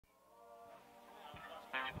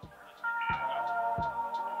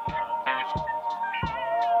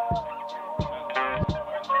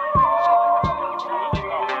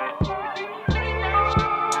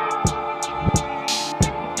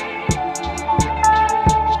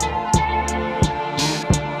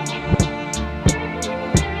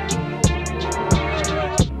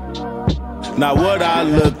Now what I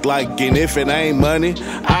look like, and if it ain't money,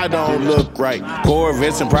 I don't look right.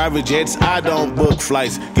 Corvettes and private jets, I don't book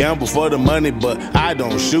flights. Gamble for the money, but I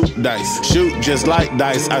don't shoot dice. Shoot just like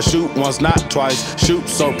dice, I shoot once, not twice. Shoot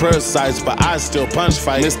so precise, but I still punch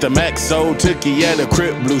fight. Mr. MAXO Tookie at the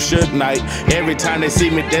crib, blue Suge Knight. Every time they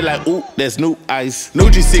see me, they like, ooh, that's new ice.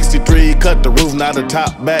 New G63, cut the roof, not the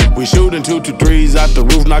top back. We shooting 2 to 3s out the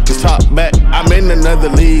roof, knock his top back. I'm in another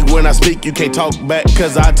league, when I speak, you can't talk back.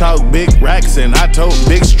 Cause I talk big racks and I tote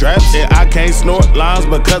big straps. And I can't snort lines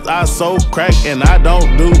because I sold crack. And I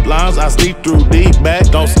don't do lines, I sneak through deep back.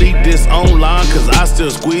 Don't sneak this online, cause I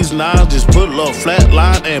still squeeze nines. Just put a little flat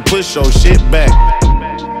line and push your shit back.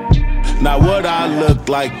 Now what I look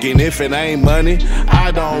like, and if it ain't money,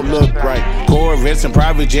 I don't look right. Corvettes and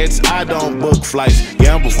private jets, I don't book flights.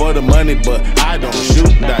 Gamble for the money, but I don't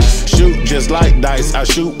shoot dice. Shoot just like dice, I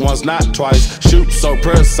shoot once, not twice. Shoot so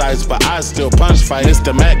precise, but I still punch fight.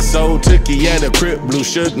 Mr. MAXO Tookie at the crib, blue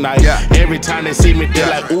Suge Knight. Every time they see me, they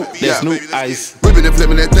like, ooh, that's new ice. Whipping and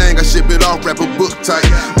flipping that thing, I ship it off, wrap a book tight.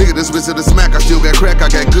 Nigga, the switch to the smack, I still got crack, I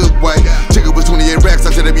got good white. Chicken was 28 racks,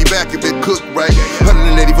 I said I'd be back if it cooked right.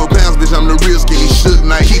 184 pounds, bitch, I'm the real skinny Suge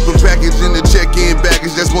Knight. Keep a package in the check-in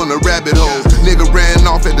baggage, that's one of rabbit holes. Nigga ran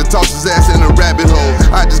off at the toss his ass in a rabbit hole.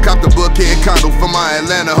 I just copped a Buckhead condo for my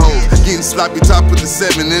Atlanta hoes. Getting sloppy top with the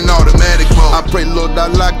 7 in automatic mode. I pray Lord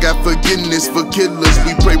Allah got forgiveness for killers.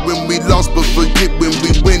 We pray when we lost, but forget when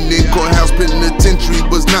we winning. Courthouse penitentiary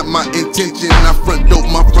was not my intention. I front dope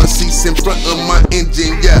my front seats in front of my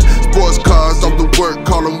engine. Yeah, sports cars off the work,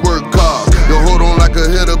 call them work cars. Yo, hold on like a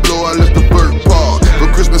header blow, I left the bird paw. For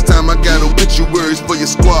Christmas time, I got obituaries for your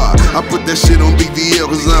squad. I put that shit on BVL,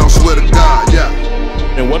 cause I don't swear to God, yeah.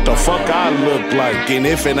 And what the fuck I look like, and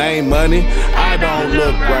if it ain't money, I don't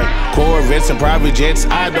look right. Corvettes and private jets,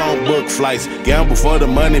 I don't book flights. Gamble for the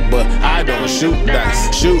money, but I don't shoot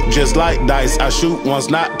dice. Shoot just like dice, I shoot once,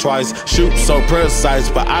 not twice. Shoot so precise,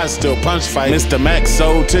 but I still punch fight. Mr.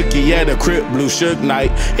 MAXO Tookie at the crib, blue Suge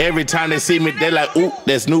Knight. Every time they see me, they like, ooh,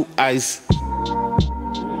 that's new ice.